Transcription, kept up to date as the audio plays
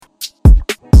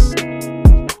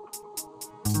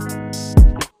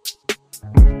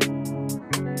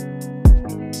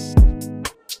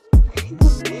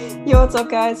What's up,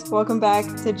 guys? Welcome back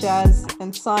to Jazz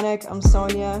and Sonic. I'm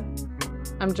Sonia.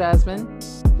 I'm Jasmine.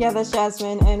 Yeah, that's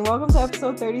Jasmine, and welcome to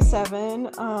episode 37.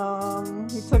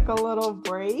 We took a little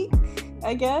break,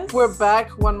 I guess. We're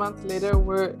back 1 month later.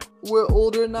 We're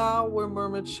older now. We're more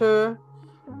mature.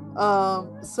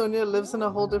 Sonia lives in a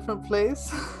whole different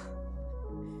place.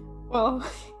 Well,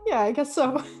 yeah, I guess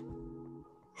so.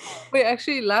 Wait,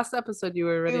 actually, last episode you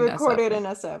were already We recorded in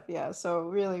SF, yeah. So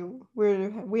really,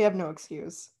 we have no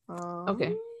excuse.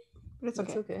 Okay, but it's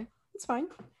okay. That's okay. It's fine.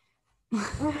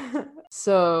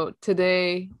 So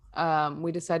today,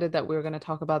 we decided that we were going to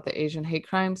talk about the Asian hate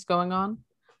crimes going on,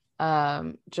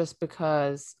 just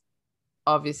because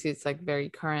obviously it's like very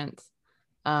current.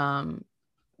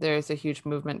 There's a huge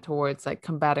movement towards like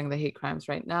combating the hate crimes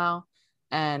right now,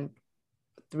 and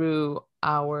through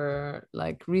our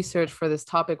like research for this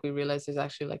topic, we realized there's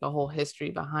actually like a whole history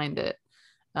behind it.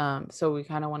 So we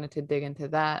kind of wanted to dig into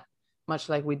that, much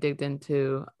like we digged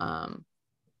into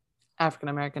African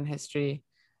American history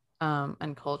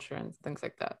and culture and things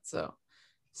like that. So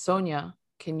Sonia,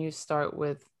 can you start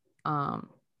with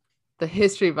the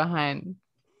history behind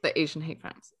the Asian hate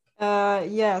crimes?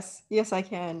 Yes, I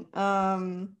can.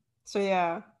 So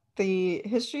yeah, the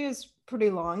history is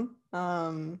pretty long.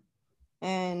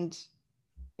 And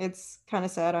it's kind of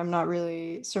sad. I'm not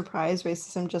really surprised.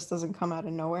 Racism just doesn't come out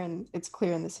of nowhere, and it's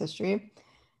clear in this history.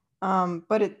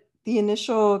 But the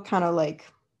initial kind of like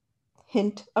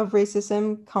hint of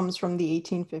racism comes from the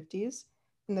 1850s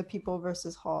in the People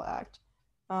versus Hall Act.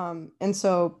 And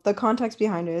so the context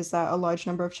behind it is that a large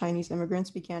number of Chinese immigrants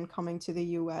began coming to the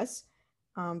US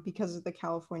because of the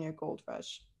California gold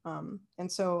rush.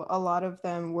 And so a lot of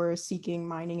them were seeking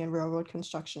mining and railroad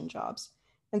construction jobs.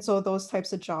 And so those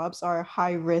types of jobs are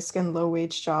high risk and low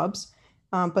wage jobs.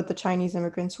 But the Chinese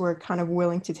immigrants were kind of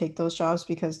willing to take those jobs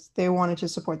because they wanted to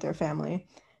support their family.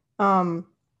 And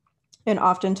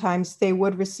oftentimes they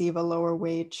would receive a lower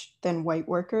wage than white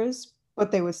workers,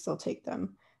 but they would still take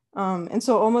them. And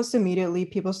so almost immediately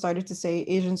people started to say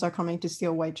Asians are coming to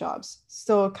steal white jobs.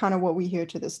 Still kind of what we hear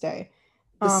to this day.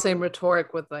 The same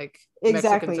rhetoric with like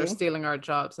exactly. Mexicans are stealing our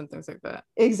jobs and things like that.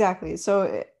 Exactly.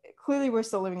 So clearly we're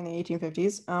still living in the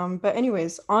 1850s. But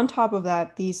anyways, on top of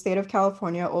that, the state of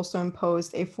California also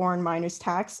imposed a foreign miners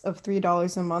tax of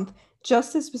 $3 a month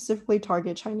just to specifically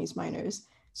target Chinese miners.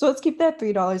 So let's keep that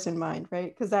 $3 in mind,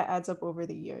 right? Because that adds up over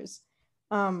the years.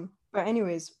 But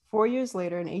anyways, 4 years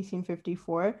later in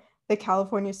 1854, the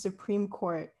California Supreme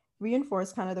Court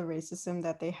reinforced kind of the racism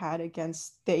that they had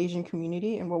against the Asian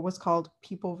community in what was called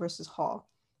People versus Hall.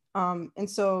 And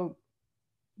so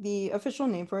the official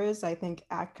name for it is, I think,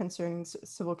 Act Concerning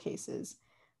Civil Cases.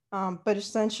 But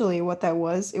essentially what that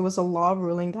was, it was a law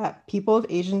ruling that people of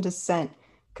Asian descent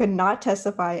could not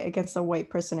testify against a white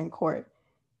person in court.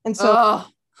 And so,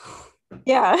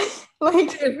 yeah,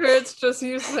 like it hurts just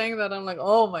you saying that. I'm like,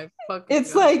 oh my fucking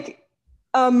it's God. like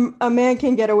a man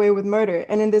can get away with murder,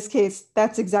 and in this case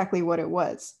that's exactly what it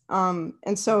was.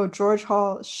 And so George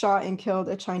Hall shot and killed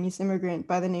a Chinese immigrant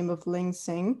by the name of Ling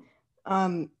Sing,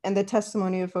 and the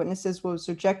testimony of witnesses was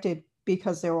rejected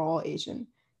because they were all Asian.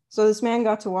 So this man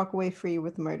got to walk away free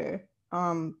with murder.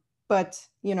 But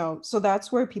so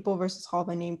that's where People versus Hall,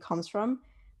 the name, comes from.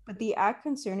 But the Act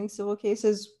Concerning Civil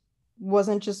Cases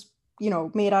wasn't just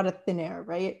made out of thin air,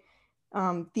 right?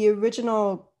 The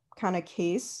original kind of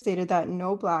case stated that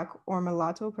no Black or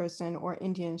mulatto person or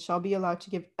Indian shall be allowed to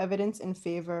give evidence in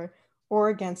favor or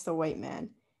against a white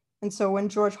man. And so when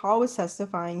George Hall was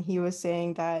testifying, he was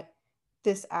saying that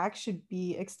this act should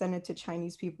be extended to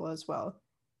Chinese people as well.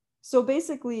 So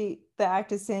basically, the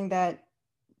act is saying that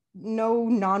no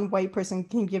non-white person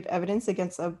can give evidence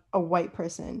against a white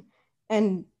person.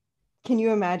 And can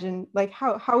you imagine, like,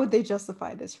 how would they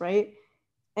justify this, right?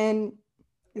 And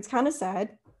it's kind of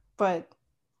sad, but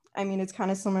I mean, it's kind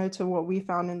of similar to what we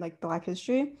found in like Black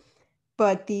history,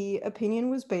 but the opinion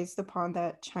was based upon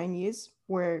that Chinese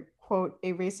were, quote,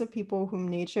 a race of people whom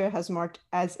nature has marked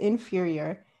as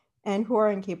inferior and who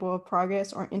are incapable of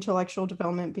progress or intellectual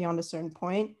development beyond a certain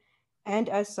point, and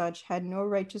as such had no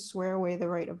right to swear away the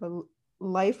right of a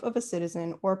life of a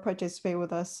citizen or participate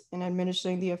with us in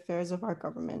administering the affairs of our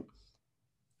government.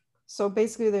 So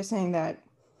basically they're saying that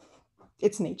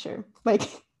it's nature. Like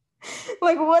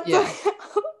what the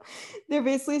hell? They're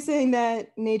basically saying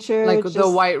that nature, like the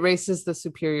white race is the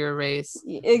superior race,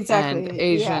 exactly, and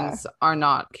Asians are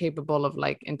not capable of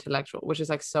like intellectual, which is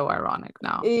like so ironic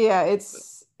now. Yeah,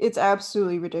 it's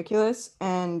absolutely ridiculous.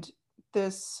 And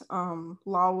this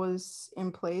law was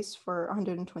in place for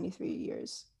 123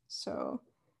 years. So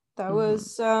that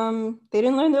was they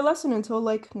didn't learn their lesson until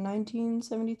like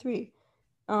 1973.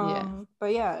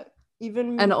 But yeah, And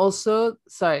even also,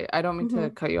 sorry, I don't mean to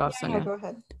mhm. cut you off, Yeah, no, Sonia, go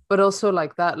ahead. but also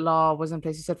like that law was in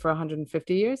place, you said for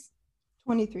 150 years,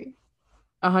 23.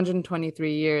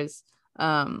 123 years.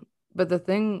 Um, but the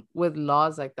thing with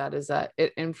laws like that is that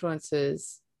it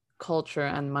influences culture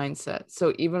and mindset.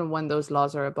 So even when those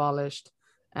laws are abolished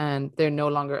and they're no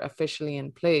longer officially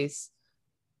in place,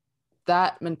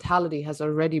 that mentality has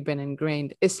already been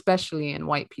ingrained, especially in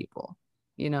white people,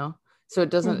 you know? So it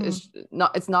doesn't, Hmm.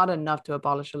 it's not enough to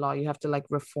abolish a law. You have to like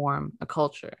reform a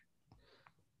culture.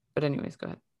 But anyways, go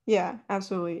ahead. Yeah,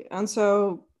 absolutely. And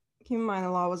so keep in mind the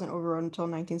law wasn't overruled until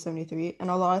 1973, and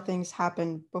a lot of things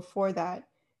happened before that,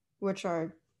 which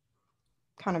are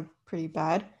kind of pretty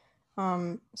bad.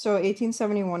 So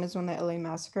 1871 is when the LA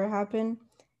massacre happened.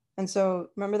 And so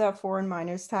remember that foreign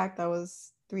miners tax that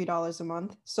was $3 a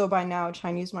month. So by now,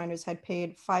 Chinese miners had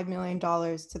paid $5 million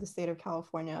to the state of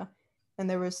California, and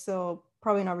they were still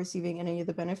probably not receiving any of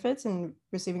the benefits and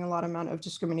receiving a lot amount of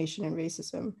discrimination and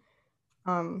racism.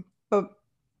 But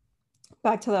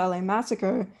back to the LA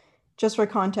massacre, just for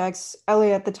context,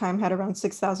 LA at the time had around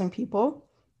 6,000 people,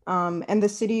 and the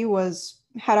city was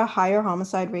had a higher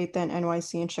homicide rate than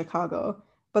NYC and Chicago.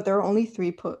 But there were only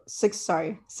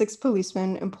six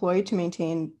policemen employed to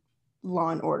maintain law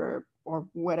and order, or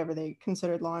whatever they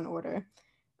considered law and order.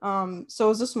 So it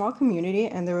was a small community,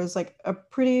 and there was like a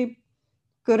pretty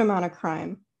good amount of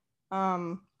crime.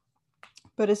 Um,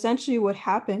 but essentially, what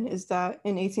happened is that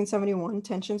in 1871,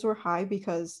 tensions were high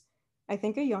because I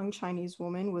think a young Chinese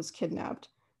woman was kidnapped.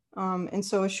 And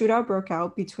so a shootout broke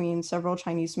out between several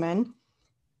Chinese men.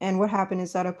 And what happened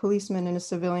is that a policeman and a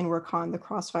civilian were caught in the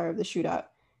crossfire of the shootout.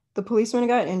 The policeman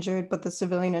got injured, but the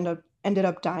civilian ended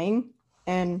up dying.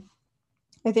 And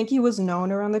I think he was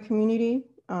known around the community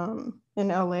in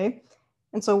LA.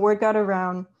 And so word got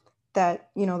around that,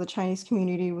 the Chinese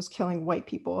community was killing white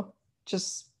people.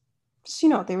 Just,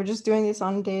 they were just doing this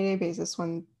on a day-to-day basis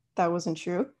when that wasn't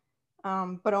true.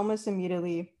 But almost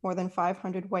immediately, more than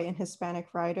 500 white and Hispanic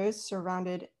rioters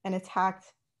surrounded and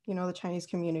attacked, the Chinese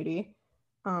community.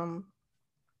 Um,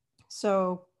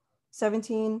 so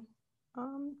 17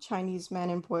 Chinese men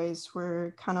and boys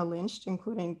were kind of lynched,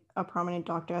 including a prominent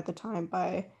doctor at the time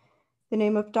by the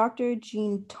name of Dr.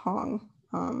 Jean Tong.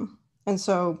 And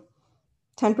so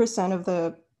 10% of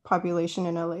the population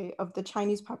in LA, of the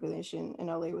Chinese population in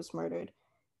LA, was murdered.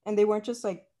 And they weren't just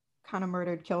like kind of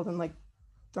murdered, killed, and like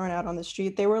thrown out on the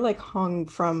street. They were like hung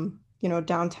from,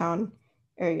 downtown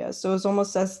areas. So it was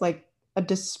almost as like a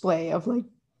display of like,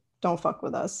 don't fuck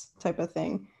with us type of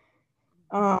thing.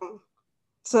 Um,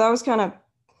 so that was kind of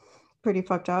pretty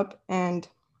fucked up. And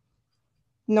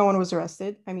no one was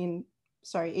arrested. I mean,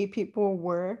 sorry, 8 people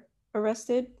were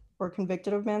arrested or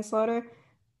convicted of manslaughter,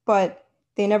 but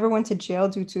they never went to jail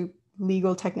due to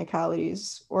legal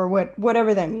technicalities or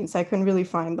whatever that means. I couldn't really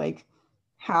find like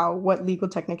what legal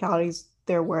technicalities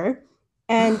there were.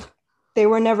 And they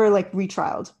were never like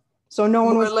retrialed. So no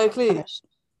one More was ever likely, punished.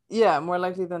 yeah, more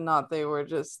likely than not, they were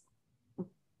just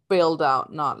bailed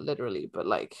out, not literally, but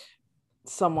like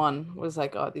someone was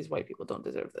like, oh, these white people don't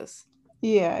deserve this.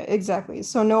 Yeah, exactly.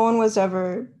 So no one was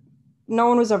ever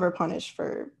punished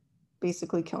for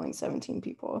basically killing 17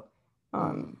 people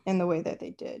Mm. in the way that they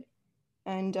did.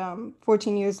 And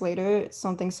 14 years later,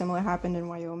 something similar happened in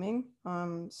Wyoming.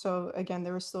 So again,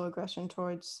 there was still aggression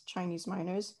towards Chinese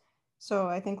miners. So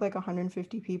I think like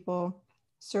 150 people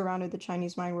surrounded the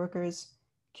Chinese mine workers,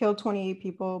 killed 28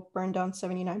 people, burned down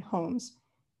 79 homes.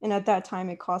 And at that time,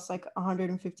 it cost like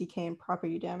 150K in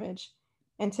property damage.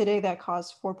 And today that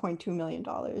costs $4.2 million.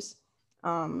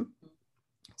 Um,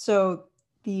 so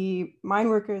the mine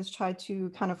workers tried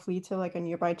to kind of flee to like a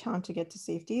nearby town to get to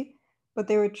safety, but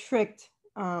they were tricked,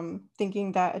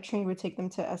 thinking that a train would take them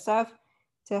to SF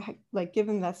to like give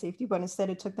them that safety, but instead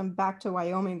it took them back to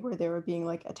Wyoming where they were being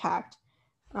like attacked.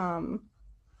 Um,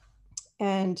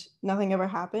 and nothing ever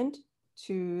happened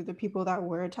to the people that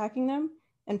were attacking them.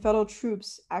 And federal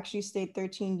troops actually stayed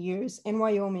 13 years in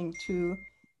Wyoming to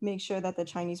make sure that the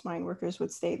Chinese mine workers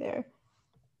would stay there.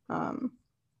 Um,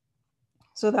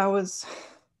 so that was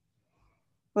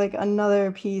like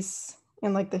another piece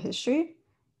in like the history.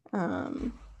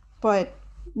 Um, but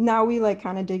now we like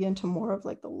kind of dig into more of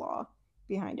like the law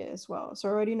behind it as well. So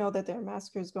I already know that there are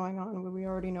massacres going on. We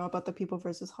already know about the People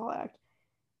versus Hall Act.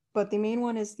 But the main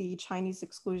one is the Chinese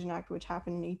Exclusion Act, which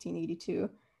happened in 1882.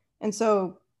 And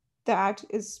so the act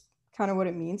is kind of what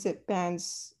it means. It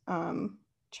bans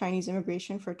Chinese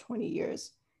immigration for 20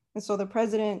 years. And so the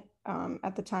president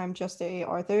at the time, Just A.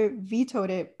 Arthur, vetoed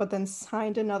it, but then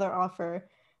signed another offer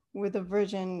with a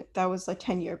version that was a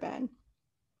 10-year ban.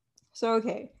 So,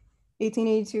 okay,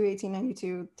 1882,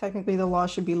 1892, technically the law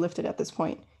should be lifted at this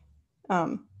point.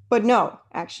 But no,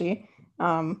 actually,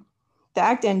 the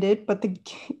act ended, but the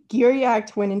Geary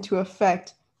Act went into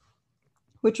effect,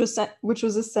 which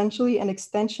was essentially an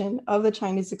extension of the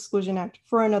Chinese Exclusion Act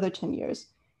for another 10 years.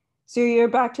 So you're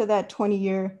back to that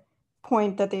 20-year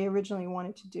point that they originally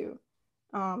wanted to do.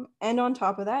 And on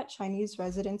top of that, Chinese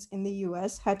residents in the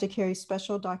US had to carry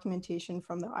special documentation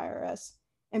from the IRS.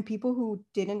 And people who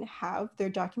didn't have their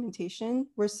documentation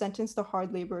were sentenced to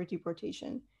hard labor or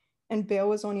deportation. And bail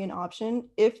was only an option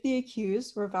if the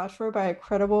accused were vouched for by a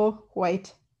credible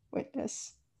white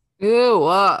witness. Ew,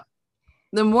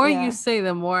 the more you Yeah. say,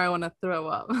 the more I want to throw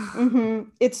up.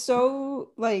 It's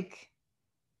so like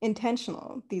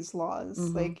intentional, these laws.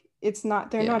 Like it's not,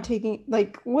 they're not taking,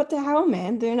 like, what the hell,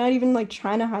 man? They're not even like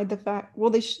trying to hide the fact. Well,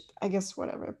 they should, I guess,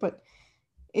 whatever, but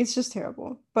it's just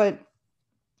terrible. But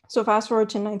so fast forward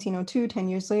to 1902, 10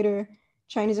 years later,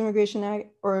 Chinese Immigration Act,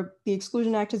 or the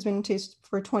Exclusion Act, has been in place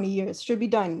for 20 years. Should be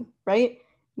done, right?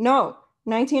 No.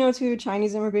 1902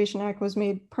 Chinese Immigration Act was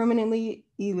made permanently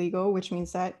illegal, which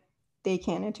means that they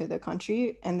can't enter the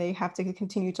country and they have to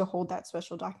continue to hold that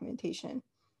special documentation.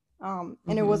 And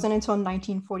it wasn't until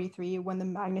 1943 when the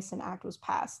Magnuson Act was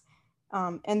passed.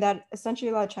 And that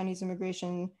essentially allowed Chinese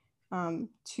immigration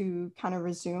to kind of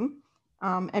resume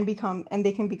and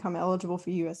they can become eligible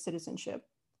for US citizenship.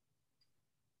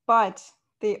 But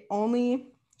they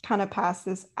only kind of passed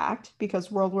this act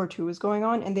because World War II was going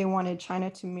on and they wanted China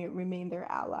to remain their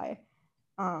ally.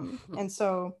 And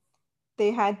so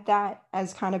they had that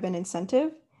as kind of an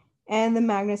incentive. And the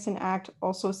Magnuson Act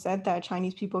also said that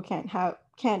Chinese people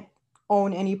can't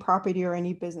own any property or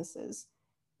any businesses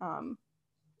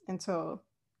until,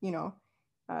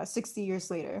 60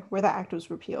 years later, where the act was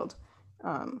repealed.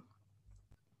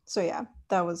 So yeah,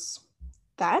 that was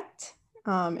that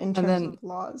in terms of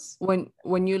laws.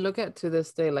 When you look at to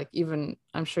this day, like, even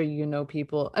I'm sure you know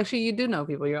people, actually you do know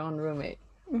people, your own roommate,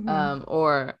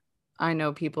 or I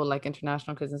know people like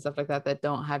international kids and stuff like that that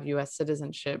don't have US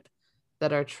citizenship,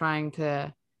 that are trying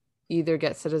to either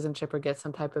get citizenship or get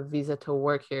some type of visa to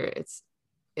work here.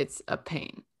 It's a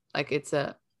pain. Like, it's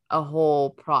a whole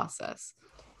process.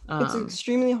 It's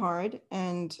extremely hard,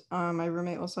 and my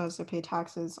roommate also has to pay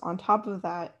taxes on top of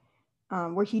that,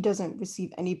 where he doesn't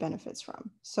receive any benefits from.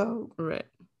 So right.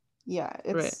 Yeah,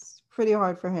 it's pretty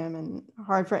hard for him and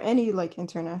hard for any like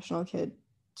international kid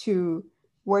to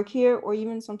work here or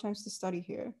even sometimes to study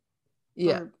here.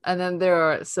 Yeah. And then there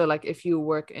are, so like if you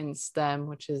work in STEM,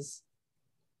 which is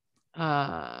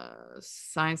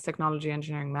science, technology,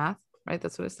 engineering, math, right?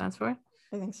 That's what it stands for.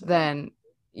 I think so. Then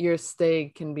your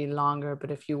stay can be longer, but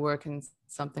if you work in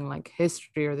something like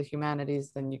history or the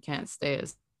humanities, then you can't stay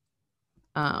as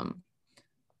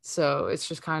so it's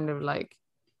just kind of like,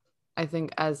 I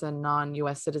think as a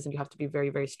non-US citizen, you have to be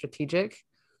very, very strategic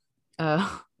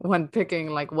when picking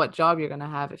like what job you're going to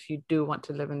have if you do want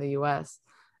to live in the US.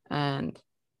 And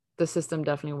the system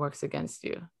definitely works against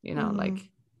you,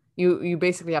 like you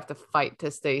basically have to fight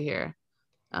to stay here.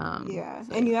 And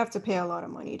you have to pay a lot of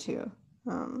money too.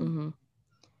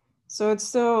 So it's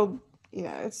still,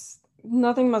 it's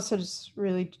nothing much has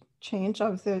really changed.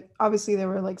 Obviously there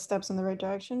were like steps in the right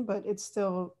direction, but it's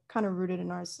still kind of rooted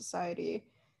in our society.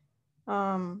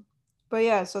 But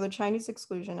yeah, so the Chinese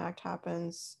Exclusion Act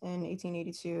happens in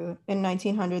 1882. In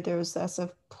 1900, there was the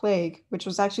SF plague, which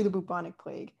was actually the bubonic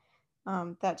plague,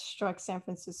 that struck San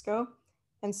Francisco.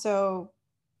 And so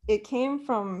it came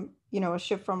from, a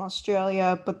ship from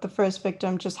Australia, but the first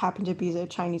victim just happened to be a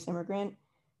Chinese immigrant.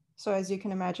 So as you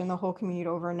can imagine, the whole community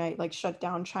overnight like shut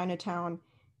down Chinatown,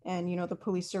 and the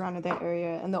police surrounded that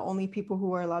area, and the only people who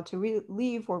were allowed to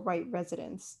leave were white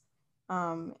residents.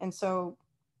 And so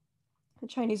the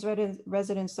Chinese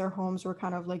residents, their homes were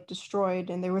kind of like destroyed,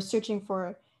 and they were searching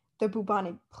for the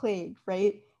bubonic plague,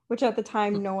 right? Which at the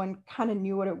time no one kind of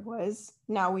knew what it was.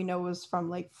 Now we know it was from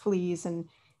like fleas, and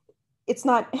it's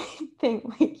not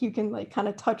anything like you can like kind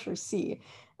of touch or see.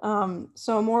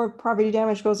 So more property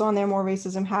damage goes on there, more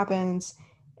racism happens,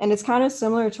 and it's kind of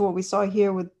similar to what we saw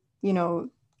here with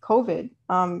COVID.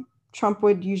 Trump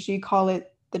would usually call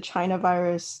it the China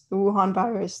virus, the Wuhan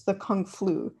virus, the Kung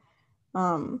flu.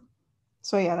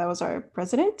 So yeah, that was our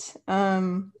president.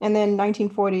 And then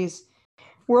 1940s,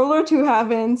 World War II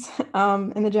happens,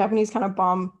 and the Japanese kind of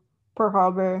bomb Pearl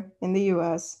Harbor in the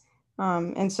US.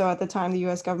 And so at the time, the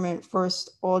US government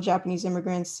forced all Japanese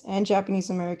immigrants and Japanese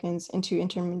Americans into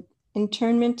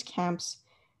internment camps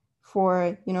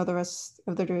for, the rest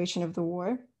of the duration of the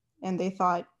war. And they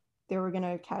thought they were going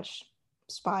to catch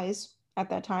spies at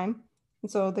that time.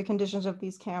 And so the conditions of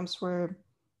these camps were,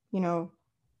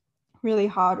 really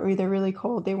hot or either really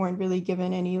cold. They weren't really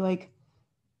given any like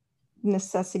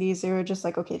necessities. They were just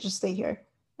like, okay, just stay here.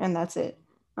 And that's it.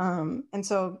 And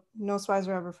so no spies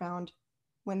were ever found.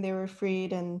 When they were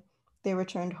freed and they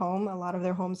returned home, a lot of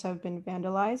their homes have been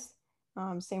vandalized.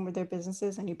 Same with their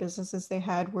businesses. Any businesses they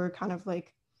had were kind of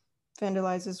like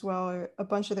vandalized as well, or a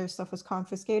bunch of their stuff was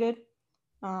confiscated.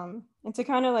 And to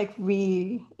kind of like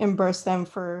reimburse them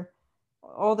for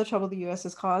all the trouble the US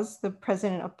has caused, the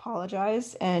president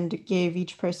apologized and gave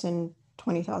each person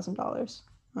 $20,000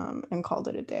 and called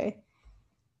it a day.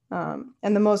 And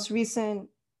the most recent,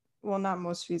 well, not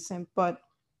most recent, but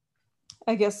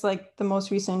I guess like the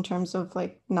most recent in terms of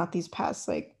like not these past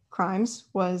like crimes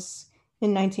was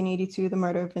in 1982, the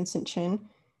murder of Vincent Chin.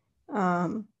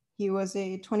 He was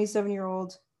a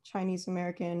 27-year-old Chinese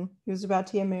American. He was about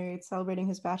to get married, celebrating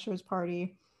his bachelor's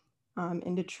party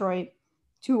in Detroit.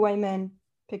 Two white men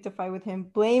picked a fight with him,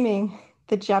 blaming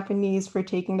the Japanese for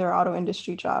taking their auto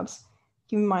industry jobs.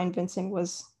 Keep in mind, Vincent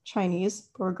was Chinese,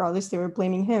 but regardless, they were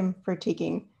blaming him for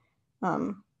taking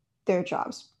their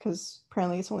jobs because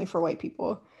apparently it's only for white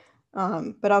people.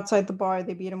 But outside the bar,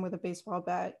 they beat him with a baseball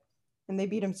bat, and they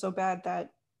beat him so bad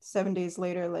that 7 days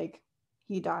later, like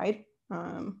he died.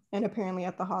 And apparently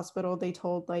at the hospital, they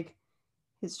told like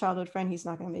his childhood friend he's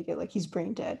not gonna make it, like he's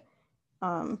brain dead,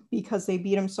 because they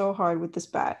beat him so hard with this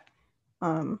bat.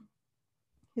 Um,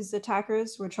 his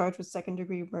attackers were charged with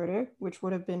second-degree murder, which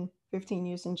would have been 15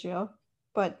 years in jail,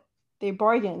 but they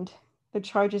bargained the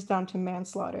charges down to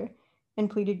manslaughter and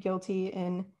pleaded guilty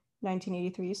in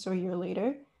 1983, so a year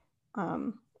later.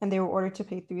 And they were ordered to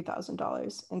pay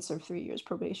 $3,000 and serve 3 years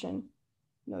probation,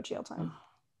 no jail time.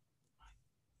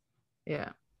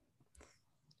 Yeah.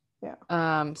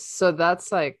 Yeah. So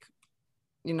that's like,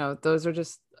 those are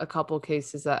just a couple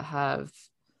cases that have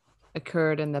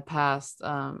occurred in the past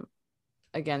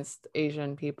against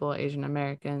Asian people, Asian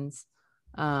Americans.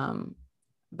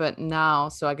 But now,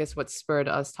 so I guess what spurred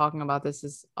us talking about this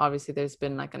is obviously there's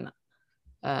been like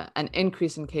an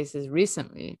increase in cases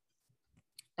recently,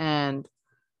 and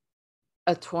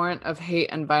a torrent of hate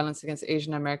and violence against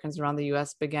Asian Americans around the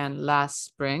US began last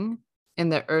spring in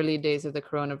the early days of the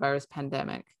coronavirus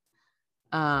pandemic.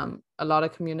 A lot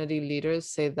of community leaders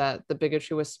say that the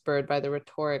bigotry was spurred by the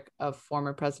rhetoric of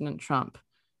former President Trump,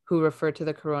 who referred to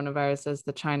the coronavirus as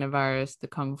the China virus, the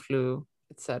Kung flu,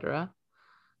 etc.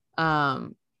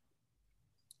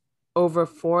 Over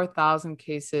 4,000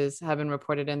 cases have been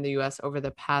reported in the US over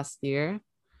the past year,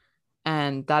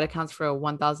 and that accounts for a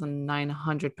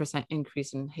 1,900%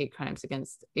 increase in hate crimes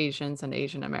against Asians and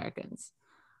Asian Americans.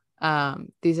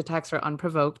 These attacks are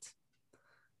unprovoked,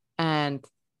 and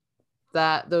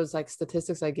those like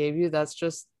statistics I gave you, that's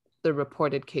just the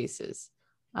reported cases.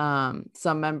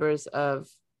 Some members of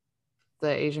the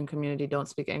Asian community don't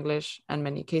speak English, and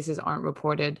many cases aren't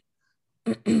reported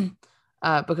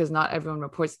because not everyone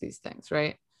reports these things,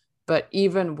 right? But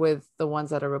even with the ones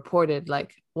that are reported,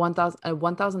 like a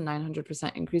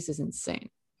 1,900% increase is insane.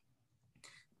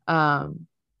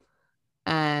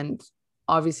 And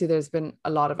obviously there's been a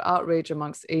lot of outrage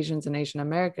amongst Asians and Asian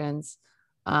Americans,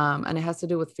 and it has to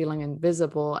do with feeling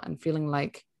invisible and feeling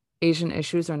like Asian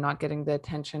issues are not getting the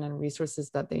attention and resources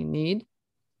that they need.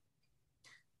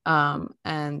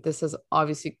 And this has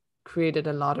obviously created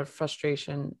a lot of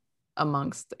frustration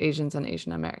amongst Asians and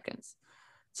Asian Americans.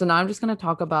 So now I'm just going to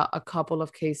talk about a couple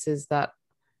of cases that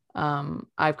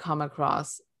I've come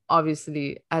across.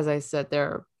 Obviously, as I said,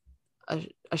 there are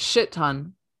a shit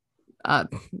ton,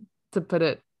 to put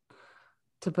it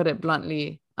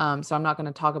bluntly. So I'm not going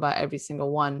to talk about every single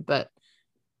one, but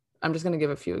I'm just going to give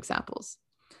a few examples.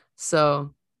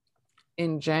 So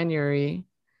in January,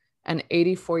 an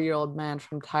 84-year-old man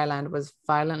from Thailand was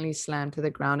violently slammed to the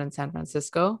ground in San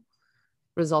Francisco,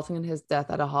 resulting in his death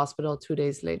at a hospital 2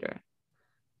 days later.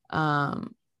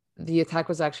 The attack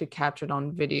was actually captured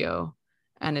on video,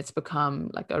 and it's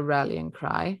become like a rallying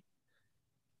cry.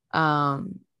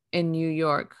 In New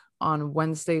York, on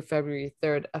Wednesday, February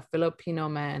 3rd, a Filipino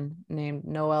man named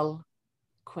Noel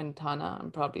Quintana,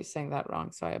 I'm probably saying that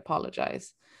wrong, so I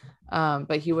apologize,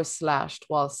 but he was slashed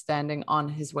while standing on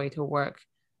his way to work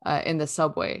in the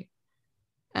subway.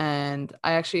 And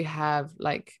I actually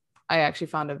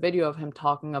found a video of him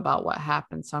talking about what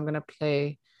happened, so I'm going to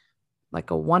play like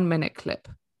a 1-minute clip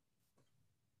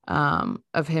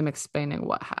of him explaining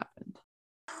what happened.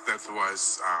 That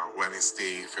was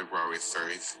Wednesday, February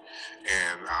 3rd,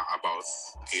 and about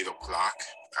 8 o'clock,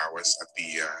 I was at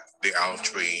the L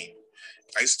train.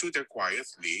 I stood there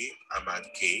quietly. A man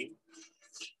came,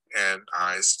 and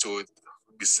I stood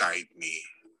beside me.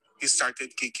 He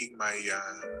started kicking my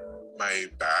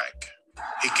back.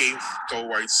 He came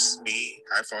towards me.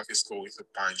 I thought he's going to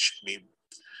punch me,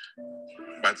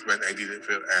 but when I didn't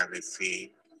feel anything,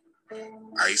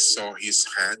 I saw his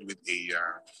hand with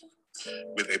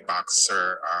with a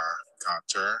boxer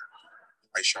cutter.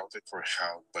 I shouted for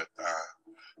help, but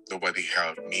nobody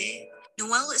helped me.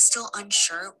 Noel is still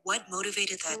unsure what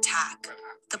motivated the attack.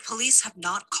 The police have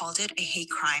not called it a hate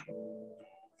crime.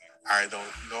 I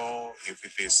don't know if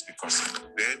it is because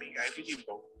of Benny. I really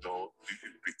don't know if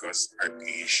it's because I'm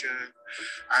Asian.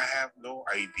 I have no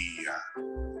idea.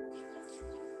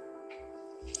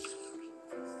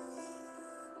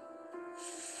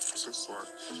 So sorry.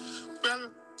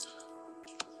 Well,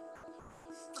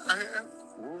 I am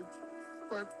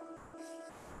good,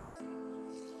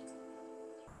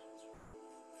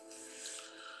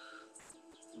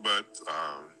 but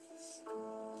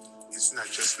it's not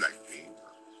just like me.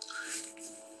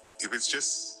 If it's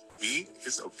just me,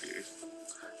 it's okay.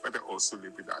 But I also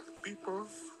live with other people.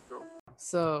 So.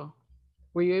 So,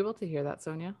 were you able to hear that,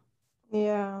 Sonia?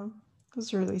 Yeah, it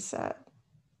was really sad.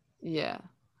 Yeah.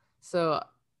 So,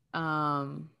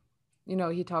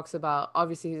 he talks about,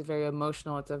 obviously he's very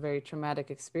emotional. It's a very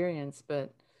traumatic experience,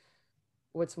 but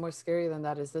what's more scary than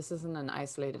that is this isn't an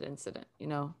isolated incident.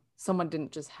 Someone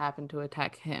didn't just happen to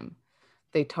attack him.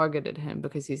 They targeted him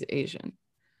because he's Asian.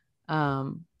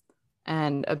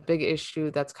 And a big issue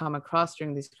that's come across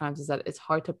during these crimes is that it's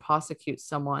hard to prosecute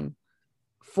someone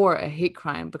for a hate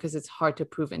crime because it's hard to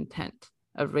prove intent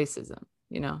of racism,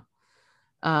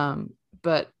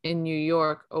 But in New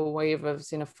York, a wave of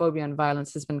xenophobia and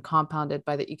violence has been compounded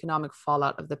by the economic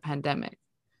fallout of the pandemic,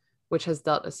 which has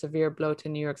dealt a severe blow to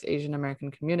New York's Asian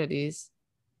American communities.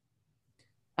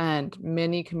 And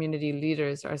many community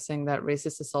leaders are saying that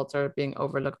racist assaults are being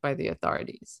overlooked by the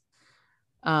authorities.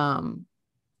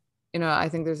 I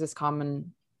think there's this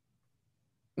common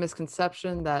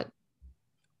misconception that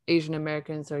Asian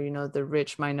Americans are, the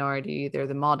rich minority, they're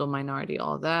the model minority,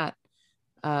 all that.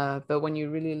 But when you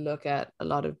really look at a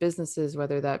lot of businesses,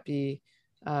 whether that be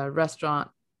in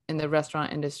the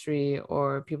restaurant industry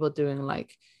or people doing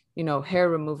hair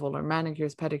removal or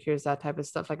manicures, pedicures, that type of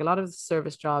stuff, like a lot of the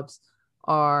service jobs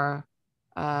are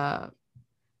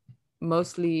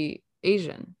mostly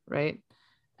Asian, right?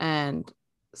 And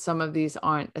some of these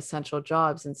aren't essential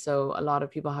jobs. And so a lot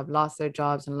of people have lost their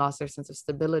jobs and lost their sense of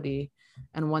stability.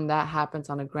 And when that happens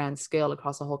on a grand scale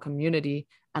across a whole community,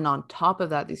 and on top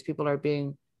of that, these people are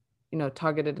being,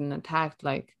 targeted and attacked,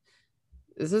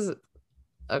 this is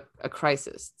a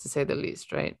crisis, to say the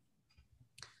least, right?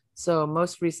 So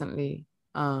most recently,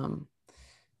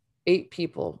 8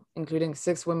 people, including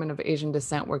 6 women of Asian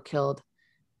descent, were killed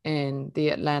in the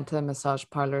Atlanta massage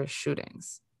parlor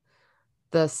shootings.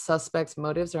 The suspects'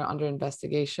 motives are under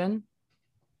investigation,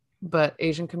 but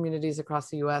Asian communities across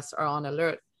the US are on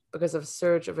alert because of a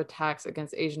surge of attacks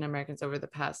against Asian Americans over the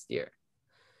past year.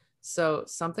 So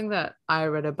something that I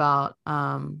read about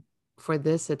for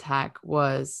this attack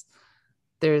was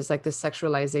there's the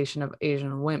sexualization of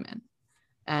Asian women.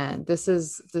 And this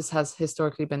has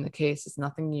historically been the case. It's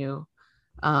nothing new.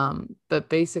 But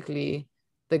basically,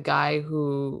 the guy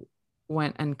who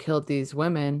went and killed these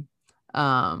women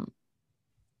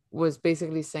was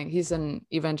basically saying, he's an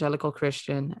evangelical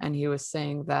Christian, and he was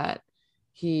saying that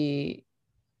he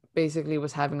basically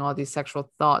was having all these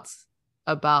sexual thoughts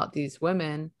about these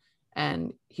women,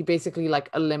 and he basically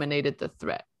eliminated the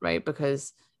threat, right?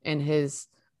 Because in his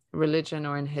religion,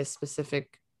 or in his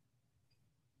specific,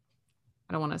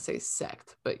 I don't want to say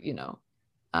sect, but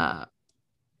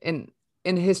in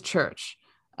his church,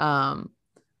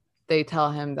 they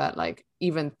tell him that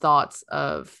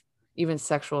even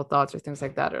sexual thoughts or things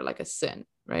like that are a sin,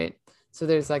 right? So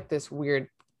there's this weird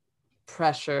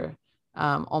pressure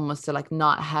almost to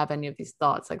not have any of these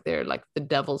thoughts, they're the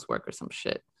devil's work or some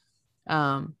shit.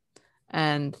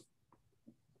 And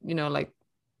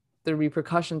the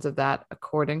repercussions of that,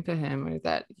 according to him, are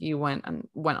that he went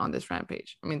on this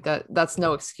rampage. I mean, that's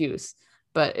no excuse,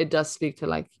 but it does speak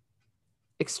to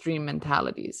extreme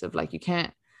mentalities of you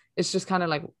can't, it's just kind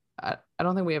of I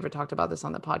don't think we ever talked about this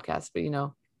on the podcast, but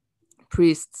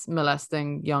priests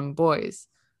molesting young boys,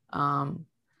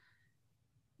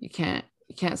 you can't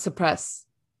suppress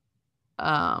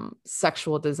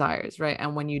sexual desires, right?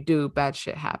 And when you do, bad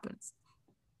shit happens.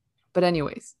 But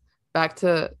anyways, back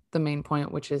to the main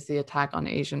point, which is the attack on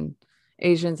Asians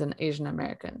and Asian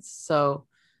Americans. So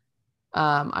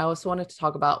I also wanted to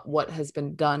talk about what has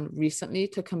been done recently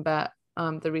to combat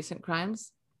the recent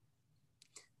crimes.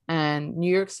 And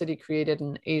New York City created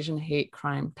an Asian hate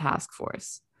crime task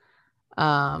force.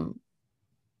 The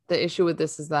issue with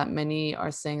this is that many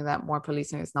are saying that more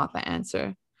policing is not the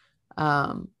answer.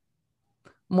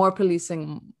 More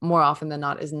policing, more often than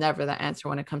not, is never the answer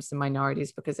when it comes to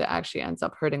minorities, because it actually ends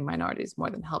up hurting minorities more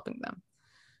than helping them.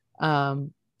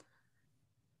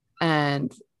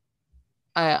 And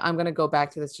I'm going to go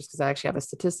back to this just because I actually have a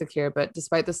statistic here, but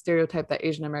despite the stereotype that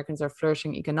Asian Americans are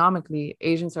flourishing economically,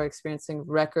 Asians are experiencing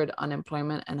record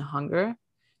unemployment and hunger.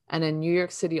 And in New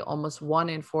York City, almost 1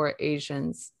 in 4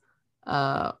 Asians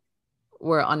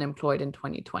were unemployed in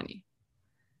 2020.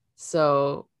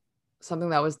 So something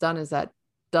that was done is that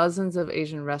dozens of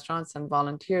Asian restaurants and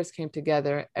volunteers came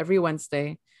together every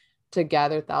Wednesday to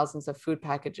gather thousands of food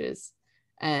packages,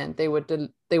 and they would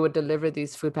deliver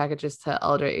these food packages to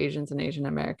elder Asians and Asian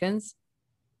Americans.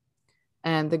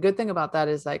 And the good thing about that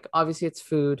is, like, obviously it's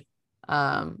food.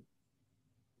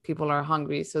 People are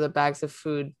hungry, so the bags of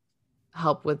food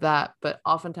help with that. But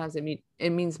oftentimes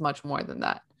it means much more than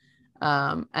that.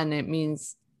 And it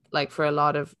means, like, for a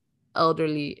lot of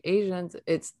elderly Asians,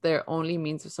 it's their only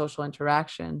means of social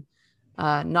interaction,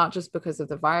 not just because of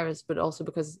the virus, but also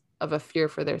because of a fear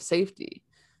for their safety.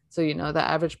 So, you know, the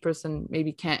average person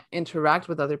maybe can't interact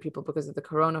with other people because of the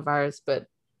coronavirus, but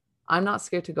I'm not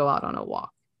scared to go out on a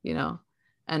walk, you know?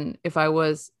 And if I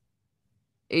was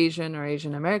Asian or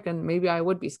Asian American, maybe I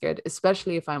would be scared,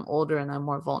 especially if I'm older and I'm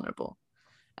more vulnerable.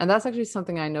 And that's actually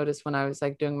something I noticed when I was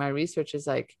like doing my research, is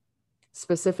like,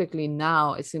 specifically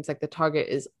now, it seems like the target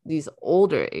is these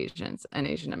older Asians and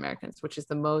Asian Americans, which is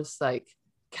the most like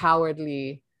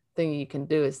cowardly thing you can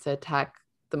do, is to attack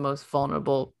the most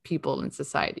vulnerable people in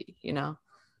society, you know?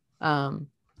 But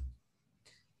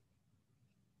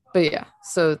yeah,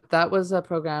 so that was a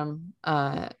program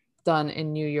done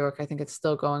in New York. I think it's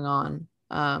still going on.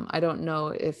 I don't know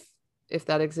if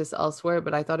that exists elsewhere,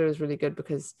 but I thought it was really good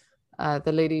because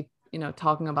the lady, you know,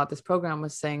 talking about this program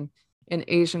was saying, in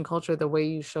Asian culture, the way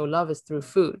you show love is through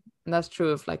food. And that's true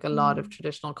of like a lot of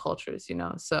traditional cultures, you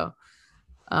know? So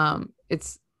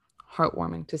it's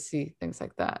heartwarming to see things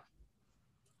like that.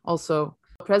 Also,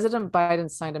 President Biden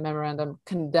signed a memorandum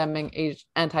condemning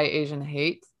anti-Asian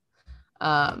hate.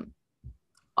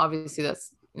 Obviously,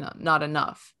 that's, you know, not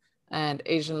enough. And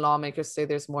Asian lawmakers say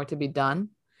there's more to be done.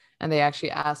 And they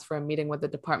actually asked for a meeting with the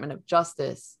Department of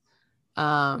Justice.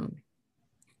 And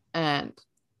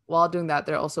while doing that,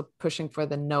 they're also pushing for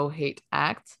the No Hate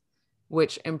Act,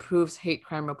 which improves hate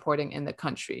crime reporting in the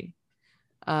country.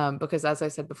 Because as I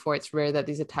said before, it's rare that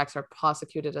these attacks are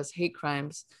prosecuted as hate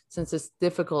crimes, since it's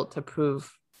difficult to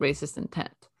prove racist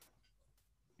intent.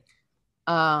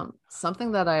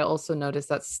 Something that I also noticed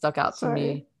that stuck out to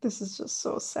me. This is just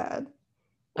so sad.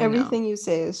 Everything you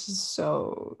say is just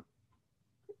so...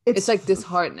 It's like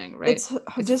disheartening, right? It's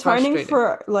disheartening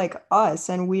for like us,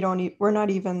 and we're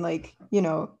not even like, you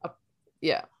know, a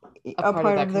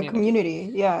part of the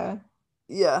community. Yeah.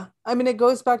 I mean, it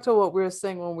goes back to what we were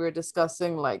saying when we were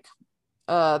discussing like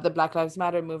the Black Lives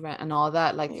Matter movement and all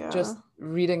that. Like, just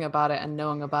reading about it and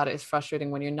knowing about it is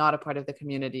frustrating when you're not a part of the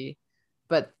community.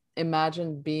 But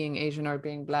imagine being Asian or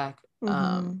being Black,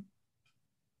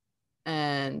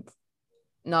 and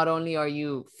not only are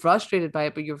you frustrated by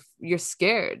it, but you're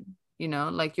scared, you know,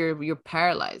 like you're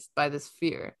paralyzed by this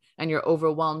fear, and you're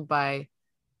overwhelmed by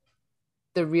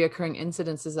the reoccurring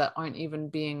incidences that aren't even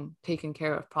being taken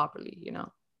care of properly, you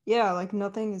know? Yeah, like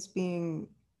nothing is being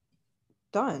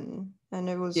done. And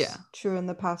it was true in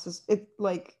the past. It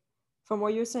like, from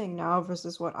what you're saying now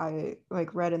versus what I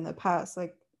like read in the past,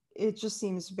 like it just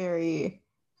seems very...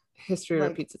 History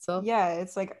repeats itself. Yeah,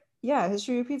 it's like,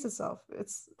 history repeats itself.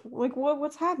 It's like,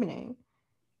 what's happening?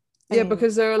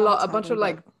 Because there are a bunch of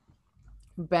like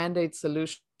band-aid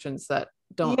solutions that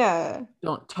don't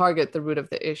target the root of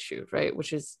the issue, right?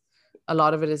 Which is, a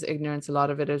lot of it is ignorance, a lot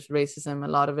of it is racism, a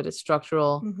lot of it is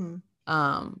structural,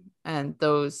 and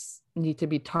those need to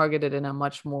be targeted in a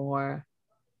much more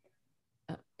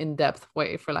in-depth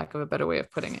way, for lack of a better way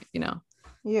of putting it, you know?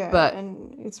 But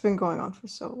and it's been going on for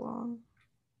so long.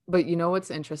 But you know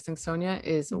what's interesting, Sonia,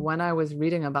 is when I was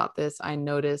reading about this, I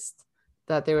noticed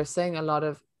that they were saying a lot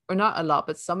of, or not a lot,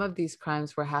 but some of these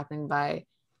crimes were happening by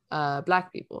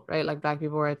Black people, right? Like Black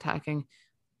people were attacking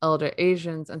elder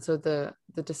Asians. And so the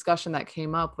discussion that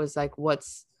came up was like,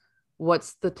 what's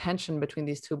the tension between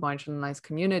these two marginalized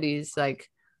communities? Like,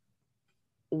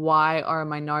 why are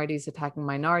minorities attacking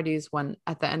minorities when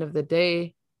at the end of the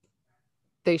day,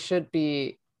 they should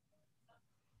be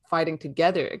fighting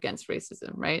together against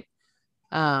racism, right?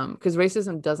 Because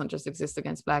racism doesn't just exist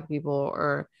against Black people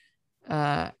or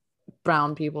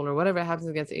brown people or whatever. It happens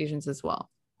against Asians as well.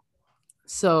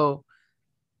 So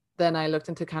then I looked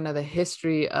into kind of the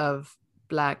history of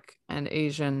Black and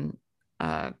Asian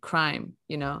crime,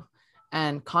 you know,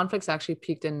 and conflicts actually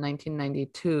peaked in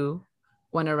 1992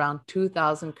 when around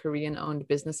 2,000 Korean-owned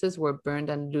businesses were burned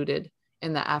and looted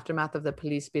in the aftermath of the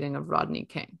police beating of Rodney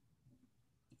King.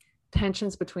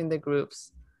 Tensions between the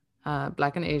groups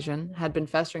Black and Asian, had been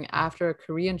festering after a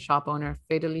Korean shop owner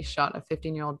fatally shot a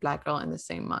 15-year-old Black girl in the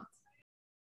same month.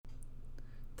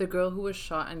 The girl who was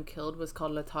shot and killed was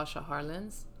called Latasha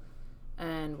Harlins,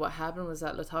 and what happened was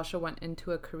that Latasha went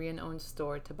into a Korean-owned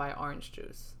store to buy orange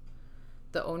juice.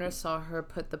 The owner saw her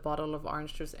put the bottle of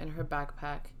orange juice in her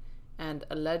backpack and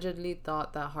allegedly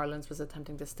thought that Harlins was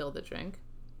attempting to steal the drink.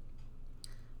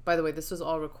 By the way, this was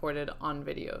all recorded on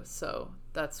video, so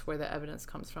that's where the evidence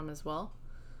comes from as well.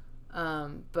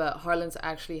 But Harlins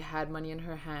actually had money in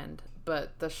her hand,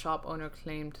 but the shop owner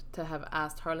claimed to have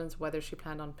asked Harlins whether she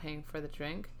planned on paying for the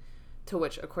drink, to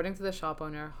which, according to the shop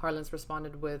owner, Harlins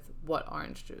responded with, "What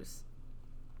orange juice?"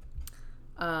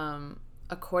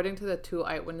 According to the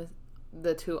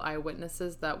two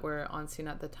eyewitnesses that were on scene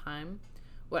at the time,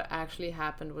 what actually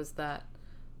happened was that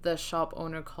the shop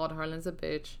owner called Harlins a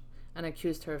bitch and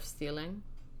accused her of stealing,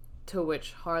 to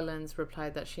which Harlins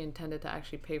replied that she intended to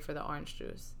actually pay for the orange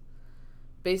juice.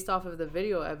 Based off of the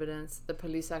video evidence, the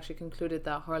police actually concluded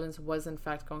that Harlins was in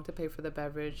fact going to pay for the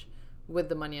beverage with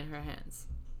the money in her hands.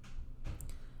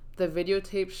 The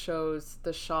videotape shows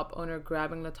the shop owner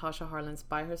grabbing Latasha Harlins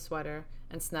by her sweater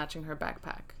and snatching her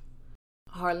backpack.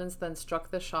 Harlins then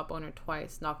struck the shop owner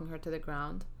twice, knocking her to the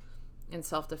ground in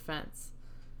self-defense.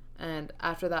 And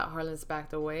after that, Harlins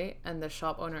backed away and the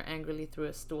shop owner angrily threw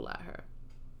a stool at her.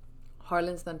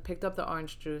 Harlins then picked up the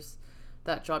orange juice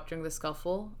that dropped during the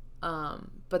scuffle,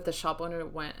 but the shop owner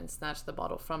went and snatched the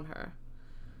bottle from her.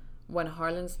 When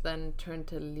Harlins then turned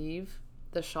to leave,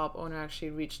 the shop owner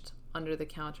actually reached under the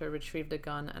counter, retrieved a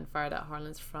gun, and fired at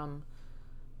Harlins from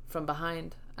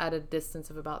behind at a distance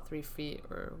of about 3 feet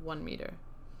or 1 meter.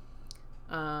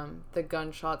 The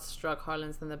gunshot struck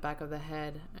Harlins in the back of the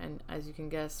head, and as you can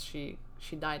guess, she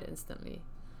died instantly.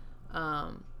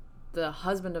 The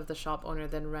husband of the shop owner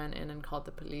then ran in and called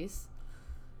the police,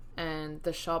 and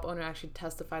the shop owner actually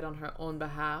testified on her own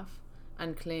behalf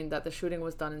and claimed that the shooting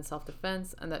was done in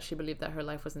self-defense and that she believed that her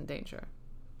life was in danger.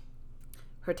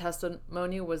 Her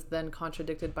testimony was then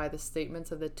contradicted by the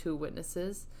statements of the two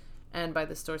witnesses and by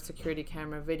the store's security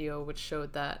camera video, which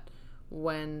showed that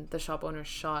when the shop owner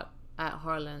shot at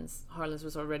Harlins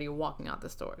was already walking out the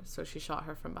store, so she shot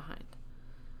her from behind.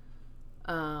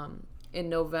 In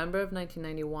November of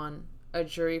 1991, a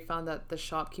jury found that the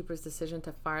shopkeeper's decision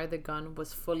to fire the gun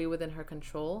was fully within her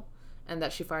control and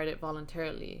that she fired it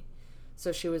voluntarily.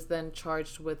 So she was then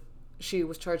charged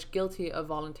guilty of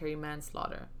voluntary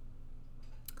manslaughter,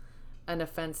 an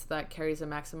offense that carries a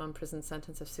maximum prison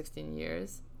sentence of 16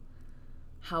 years.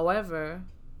 However,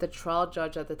 the trial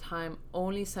judge at the time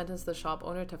only sentenced the shop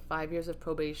owner to 5 years of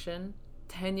probation,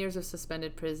 10 years of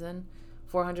suspended prison,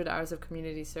 400 hours of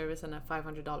community service, and a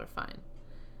 $500 fine.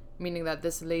 Meaning that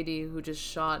this lady who just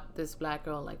shot this Black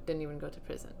girl didn't even go to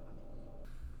prison.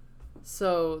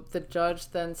 So the judge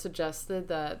then suggested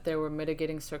that there were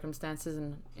mitigating circumstances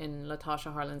in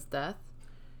Latasha Harlins' death.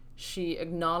 She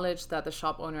acknowledged that the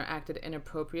shop owner acted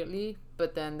inappropriately,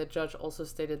 but then the judge also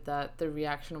stated that the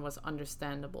reaction was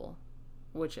understandable,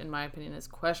 which in my opinion is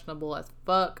questionable as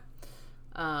fuck,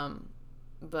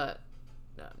 but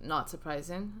not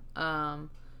surprising.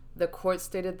 The court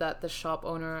stated that the shop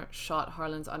owner shot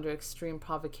Harlins under extreme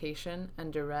provocation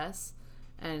and duress,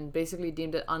 and basically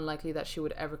deemed it unlikely that she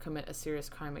would ever commit a serious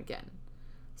crime again.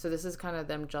 So this is kind of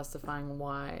them justifying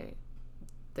why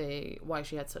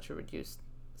she had such a reduced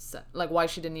why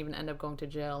she didn't even end up going to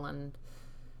jail, and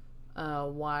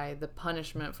why the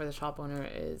punishment for the shop owner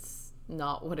is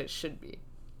not what it should be.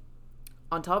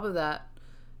 On top of that,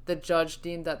 the judge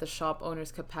deemed that the shop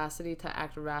owner's capacity to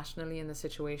act rationally in the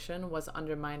situation was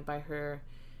undermined by her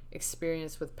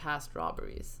experience with past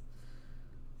robberies.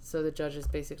 So the judge is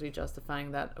basically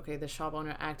justifying that, okay, the shop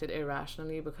owner acted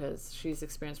irrationally because she's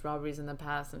experienced robberies in the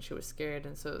past and she was scared,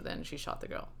 and so then she shot the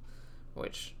girl.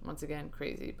 Which, once again,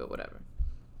 crazy, but whatever.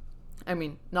 I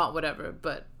mean, not whatever,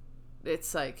 but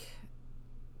it's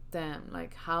damn,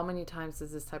 how many times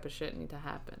does this type of shit need to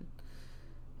happen?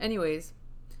 Anyways,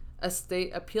 a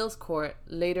state appeals court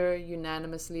later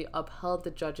unanimously upheld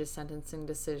the judge's sentencing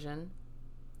decision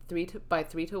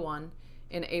 3-1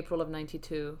 in April of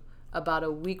 92, about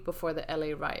a week before the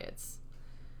LA riots.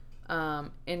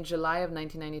 In July of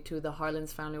 1992, the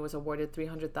Harlins family was awarded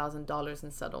 $300,000 in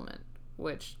settlement,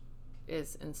 which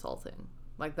is insulting.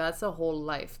 That's a whole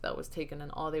life that was taken,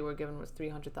 and all they were given was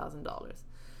 $300,000.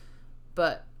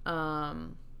 But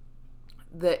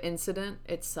the incident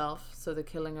itself, so the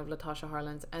killing of Latasha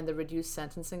Harlins, and the reduced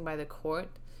sentencing by the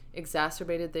court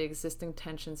exacerbated the existing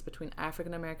tensions between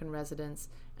African American residents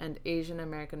and Asian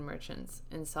American merchants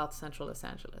in South Central Los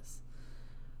Angeles.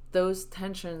 those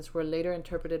tensions were later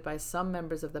interpreted by some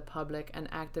members of the public and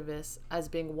activists as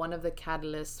being one of the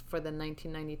catalysts for the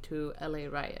 1992 LA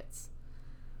riots.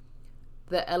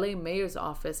 The LA mayor's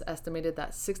office estimated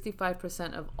that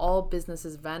 65% of all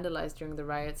businesses vandalized during the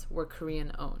riots were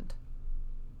Korean owned.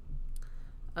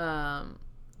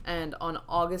 And on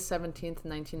August 17th,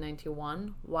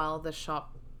 1991, while the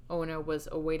shop owner was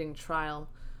awaiting trial,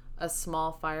 a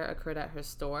small fire occurred at her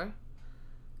store.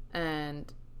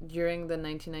 And during the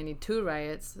 1992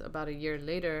 riots, about a year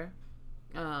later,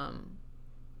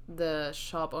 the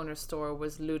shop owner's store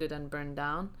was looted and burned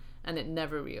down, and it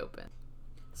never reopened.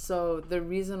 So the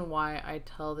reason why I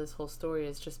tell this whole story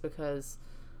is just because,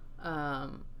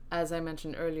 as I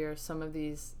mentioned earlier, some of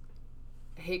these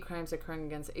hate crimes occurring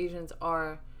against Asians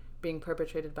are being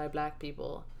perpetrated by Black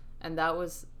people. And that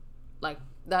was like,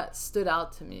 that stood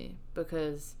out to me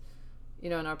because, you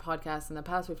know, in our podcast in the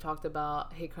past, we've talked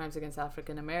about hate crimes against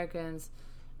African Americans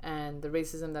and the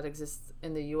racism that exists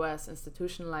in the US,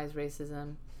 institutionalized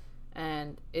racism.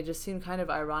 And it just seemed kind of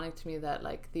ironic to me that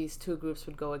like these two groups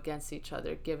would go against each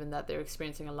other, given that they're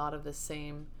experiencing a lot of the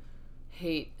same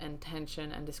hate and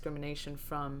tension and discrimination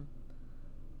from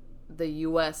the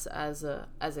US as a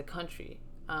country.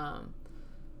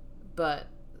 But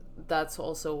that's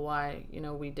also why, you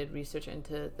know, we did research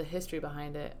into the history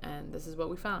behind it, and this is what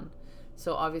we found.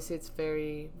 So obviously it's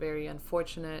very, very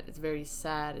unfortunate. It's very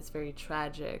sad. It's very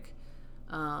tragic.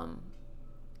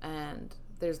 And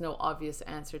there's no obvious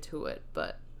answer to it.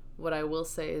 But what I will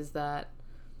say is that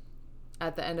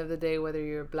at the end of the day, whether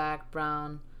you're Black,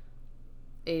 brown,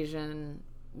 Asian,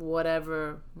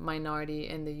 whatever minority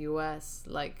in the US,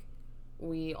 like,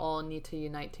 we all need to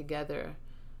unite together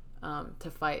to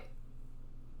fight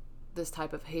this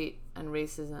type of hate and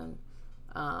racism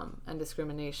and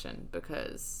discrimination,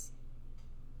 because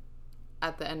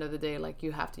at the end of the day, like,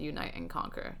 you have to unite and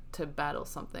conquer to battle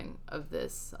something of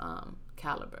this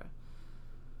caliber.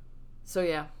 So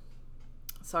yeah,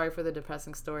 sorry for the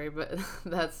depressing story, but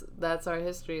that's our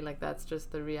history. Like, that's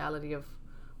just the reality of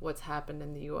what's happened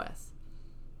in the US.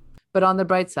 But on the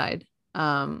bright side,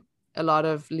 a lot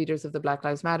of leaders of the Black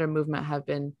Lives Matter movement have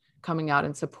been coming out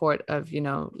in support of, you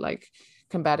know, like,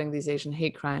 combating these Asian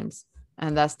hate crimes.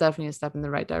 And that's definitely a step in the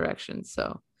right direction.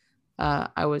 So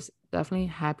I was definitely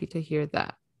happy to hear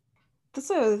that. That's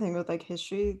the other thing with like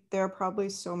history. There are probably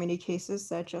so many cases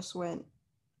that just went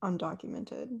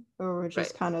undocumented or were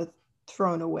just kind of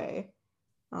thrown away.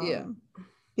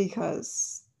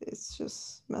 Because it's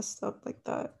just messed up like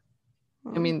that.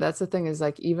 I mean, that's the thing, is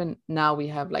like, even now we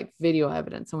have like video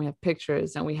evidence and we have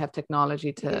pictures and we have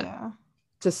technology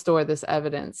to store this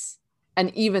evidence.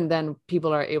 And even then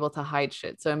people are able to hide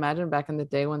shit. So imagine back in the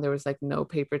day when there was like no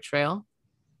paper trail.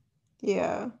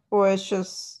 Yeah. Or it's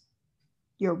just,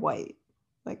 you're white.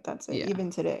 Like, that's it. Yeah. Even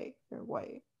today, you're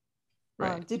white.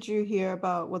 Right. Did you hear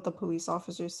about what the police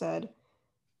officer said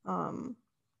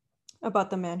about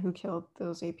the man who killed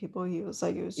those 8 people? He was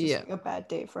like, it was just like a bad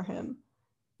day for him.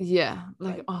 Yeah.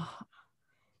 Like, oh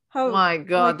how, my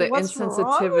God, like, the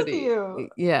insensitivity.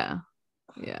 Yeah.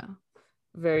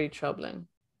 Very troubling.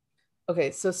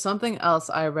 Okay, so something else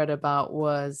I read about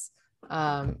was,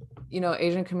 you know,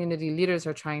 Asian community leaders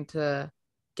are trying to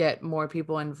get more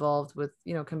people involved with,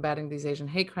 you know, combating these Asian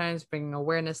hate crimes, bringing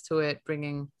awareness to it,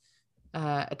 bringing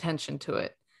attention to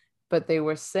it. But they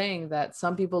were saying that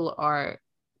some people are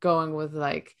going with,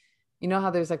 like, you know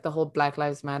how there's like the whole Black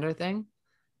Lives Matter thing?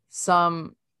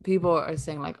 Some people are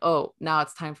saying like, oh, now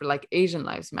it's time for like Asian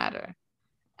Lives Matter.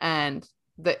 And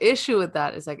the issue with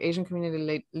that is like Asian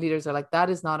community leaders are like, that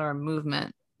is not our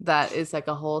movement. That is like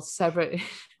a whole separate,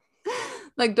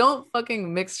 like, don't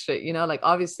fucking mix shit, you know? Like,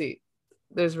 obviously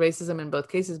there's racism in both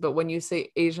cases, but when you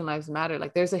say Asian Lives Matter,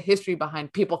 like, there's a history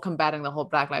behind people combating the whole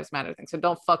Black Lives Matter thing. So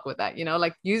don't fuck with that, you know?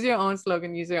 Like, use your own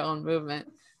slogan, use your own movement.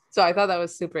 So I thought that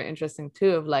was super interesting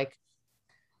too, of like,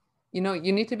 you know,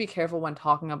 you need to be careful when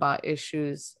talking about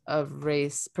issues of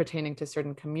race pertaining to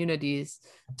certain communities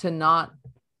to not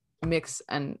mix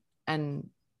and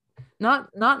not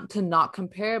to not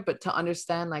compare, but to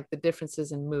understand like the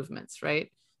differences in movements, right?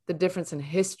 The difference in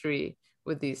history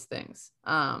with these things.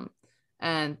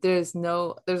 And there's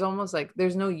almost like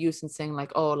there's no use in saying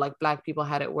like, oh, like Black people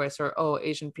had it worse, or oh,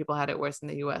 Asian people had it worse in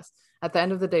the US. At the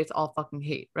end of the day, it's all fucking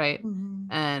hate, right?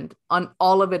 Mm-hmm. And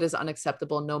all of it is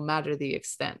unacceptable, no matter the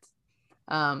extent.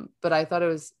 But I thought it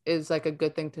was like a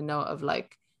good thing to know, of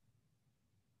like,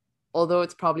 although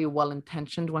it's probably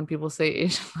well-intentioned when people say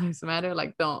Asian Lives Matter,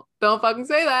 like, don't fucking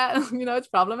say that. You know, it's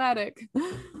problematic.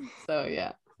 So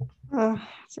yeah.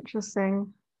 It's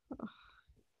interesting.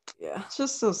 Yeah. It's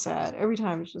just so sad. Every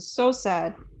time it's just so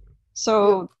sad.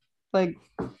 So like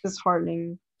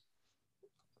disheartening.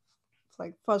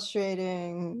 like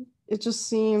frustrating. It just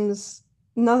seems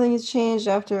nothing has changed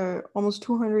after almost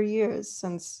 200 years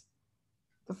since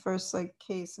the first like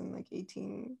case in like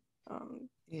 18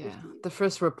 yeah, the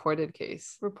first reported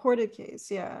case. Reported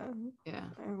case, yeah. Yeah.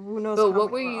 And who knows But how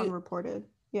what many were were you unreported.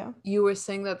 Yeah. You were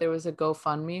saying that there was a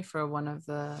GoFundMe for one of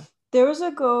the There was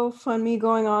a GoFundMe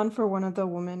going on for one of the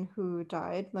women who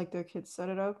died. Like their kids set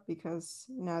it up because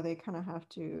now they kind of have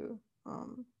to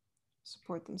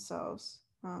support themselves.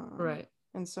 right.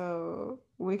 And so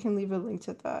we can leave a link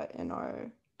to that in our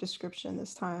description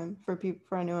this time for people,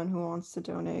 for anyone who wants to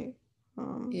donate.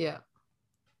 Yeah.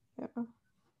 Yeah.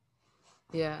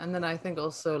 Yeah. And then I think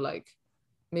also like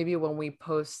maybe when we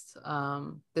post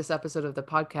this episode of the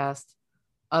podcast,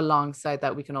 alongside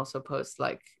that we can also post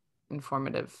like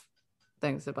informative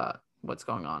things about what's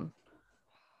going on,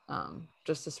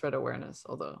 just to spread awareness,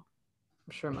 although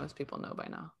I'm sure most people know by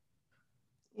now.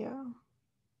 Yeah.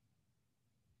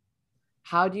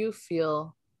 How do you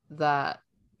feel that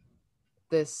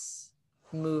this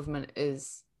movement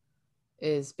is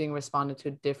being responded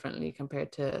to differently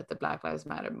compared to the Black Lives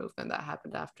Matter movement that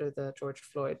happened after the George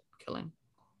Floyd killing?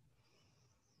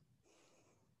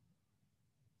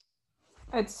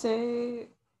 I'd say,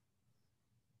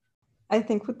 I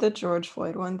think with the George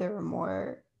Floyd one, there were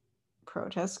more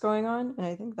protests going on. And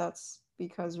I think that's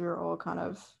because we were all kind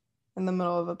of in the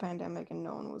middle of a pandemic and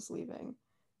no one was leaving.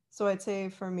 So I'd say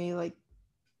for me, like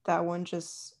that one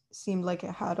just seemed like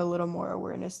it had a little more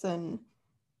awareness than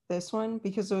this one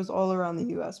because it was all around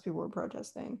the US people were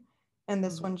protesting. And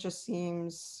this one just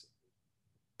seems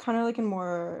kind of like in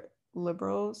more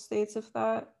liberal states, if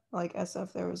that. Like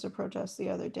SF, there was a protest the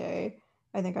other day.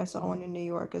 I think I saw one in New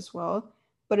York as well,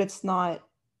 but it's not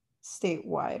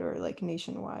statewide or like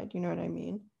nationwide. You know what I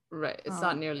mean? Right. It's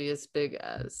not nearly as big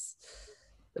as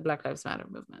the Black Lives Matter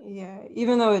movement. Yeah,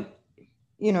 even though it,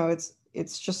 you know,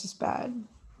 it's just as bad,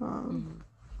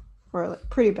 or like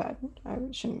pretty bad. I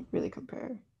shouldn't really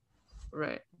compare.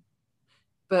 Right.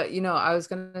 But you know, I was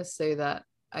gonna say that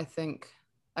I think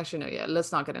actually no, yeah,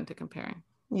 let's not get into comparing.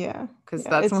 Yeah, because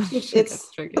that's when shit gets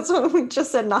tricky. That's what we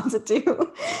just said not to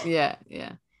do. Yeah.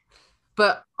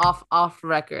 But off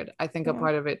record, I think a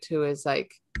part of it too is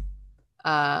like,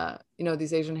 you know,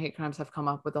 these Asian hate crimes have come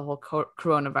up with the whole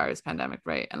coronavirus pandemic,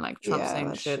 right? And like Trump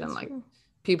saying shit and like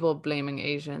people blaming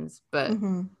Asians, but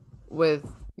with,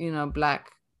 you know,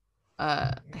 Black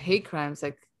hate crimes,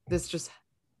 like this just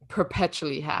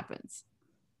perpetually happens.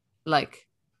 Like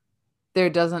there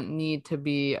doesn't need to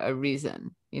be a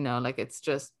reason, you know, like it's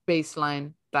just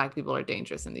baseline Black people are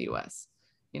dangerous in the US,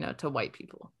 you know, to white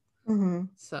people.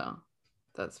 So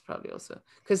that's probably also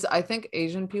because I think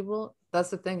Asian people, that's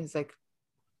the thing, is like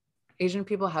Asian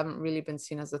people haven't really been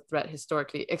seen as a threat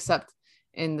historically, except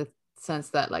in the sense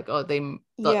that like, oh,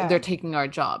 they're taking our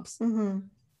jobs.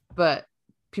 But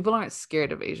people aren't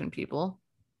scared of Asian people,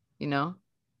 you know,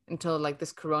 until like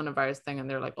this coronavirus thing, and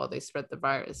they're like, oh, they spread the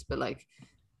virus. But like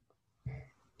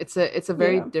it's a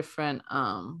very different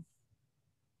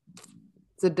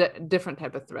it's a different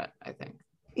type of threat, I think.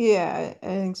 Yeah, I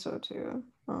think so too.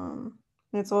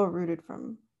 And it's all rooted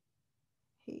from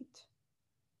hate.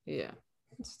 Yeah.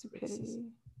 And stupidity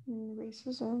and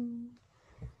racism.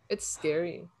 It's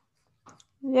scary.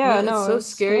 Yeah, I mean, no, it's so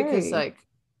scary because like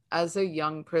as a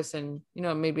young person, you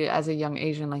know, maybe as a young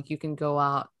Asian, like you can go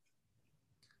out,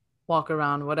 walk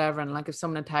around, whatever, and like if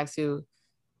someone attacks you,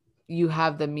 you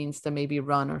have the means to maybe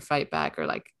run or fight back, or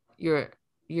like you're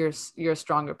a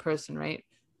stronger person, right?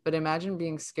 But imagine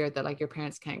being scared that like your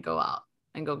parents can't go out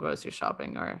and go grocery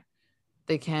shopping, or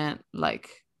they can't like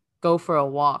go for a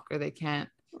walk, or they can't.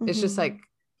 It's just like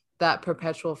that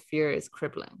perpetual fear is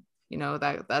crippling, you know,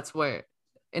 that's where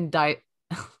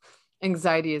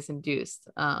anxiety is induced.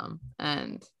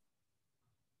 And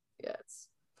yeah, it's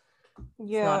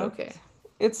not okay.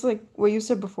 It's like what you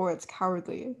said before, it's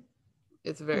cowardly.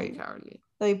 It's very cowardly.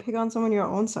 Like pick on someone your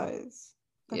own size.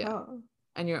 Hell?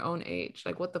 And your own age.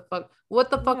 Like what the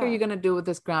fuck are you gonna do with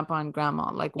this grandpa and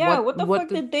grandma? Like what the fuck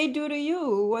did they do to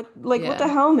you? What the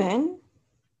hell, man?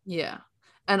 Yeah.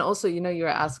 And also, you know, you're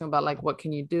asking about like what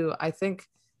can you do? I think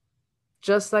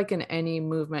just like in any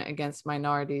movement against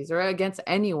minorities or against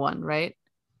anyone, right?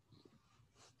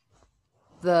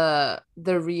 The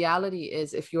reality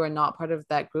is if you are not part of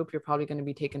that group, you're probably going to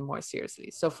be taken more seriously.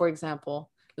 So for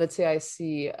example, let's say I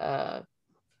see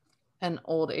an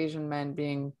old Asian man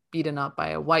being beaten up by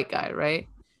a white guy, right?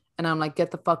 And I'm like,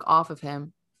 get the fuck off of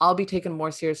him. I'll be taken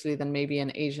more seriously than maybe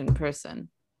an Asian person,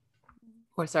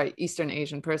 or sorry, Eastern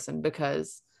Asian person,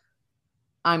 because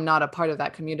I'm not a part of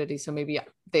that community. So maybe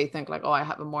they think like, oh, I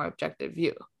have a more objective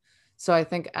view. So I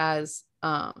think as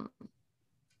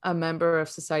a member of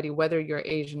society, whether you're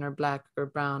Asian or black or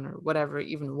brown or whatever,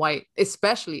 even white,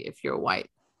 especially if you're white,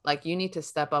 like you need to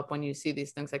step up when you see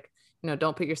these things. Like, you know,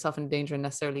 don't put yourself in danger and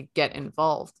necessarily get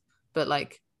involved, but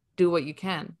like do what you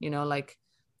can, you know, like,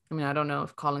 I mean, I don't know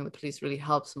if calling the police really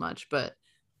helps much, but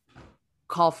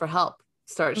call for help,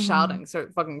 start shouting,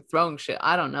 start fucking throwing shit.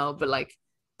 I don't know, but like,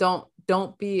 don't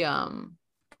be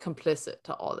complicit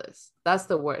to all this. That's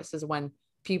the worst, is when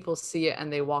people see it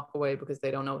and they walk away because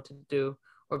they don't know what to do,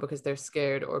 or because they're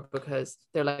scared, or because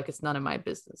they're like, it's none of my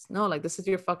business. No, like, this is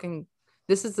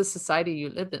the society you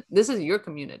lived in. This is your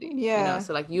community. Yeah. You know,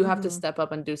 so like you have to step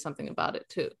up and do something about it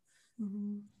too.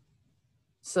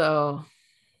 So,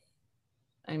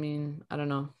 I mean, I don't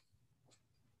know.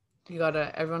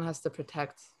 Everyone has to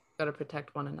protect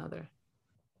one another.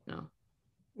 No.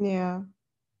 Yeah.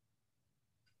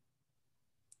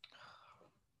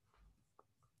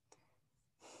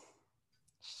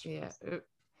 Yeah.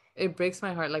 It breaks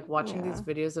my heart, like watching these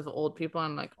videos of old people.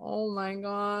 I'm like, oh my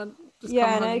God.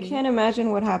 Yeah, and I can't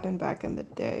imagine what happened back in the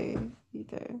day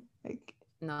either. Like,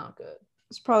 not good.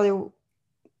 It's probably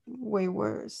way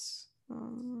worse.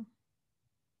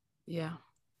 Yeah.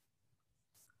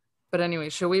 But anyway,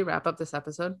 should we wrap up this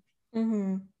episode?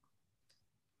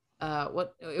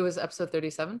 What it was, episode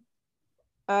 37?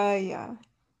 Yeah.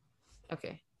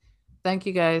 Okay. Thank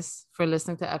you guys for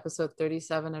listening to episode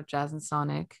 37 of Jazz and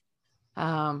Sonic.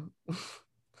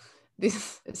 It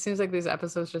seems like these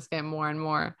episodes just get more and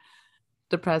more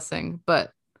depressing,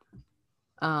 but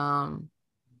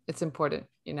it's important,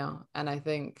 you know, and I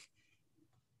think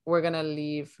we're gonna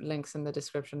leave links in the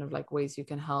description of like ways you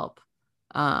can help.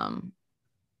 And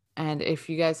if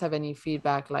you guys have any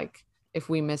feedback, like if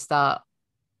we missed out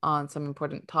on some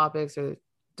important topics or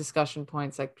discussion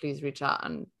points, like please reach out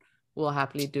and we'll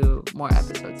happily do more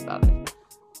episodes about it.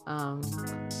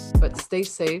 But stay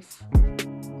safe.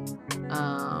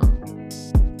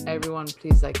 Everyone,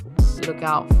 please, like, look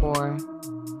out for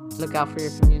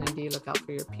your community, look out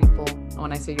for your people. And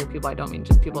when I say your people, I don't mean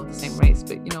just people of the same race,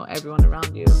 but you know, everyone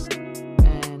around you.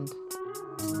 And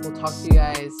we'll talk to you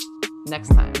guys next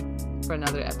time for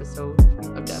another episode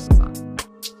of Jazz and Sonic.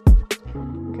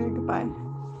 Okay, goodbye.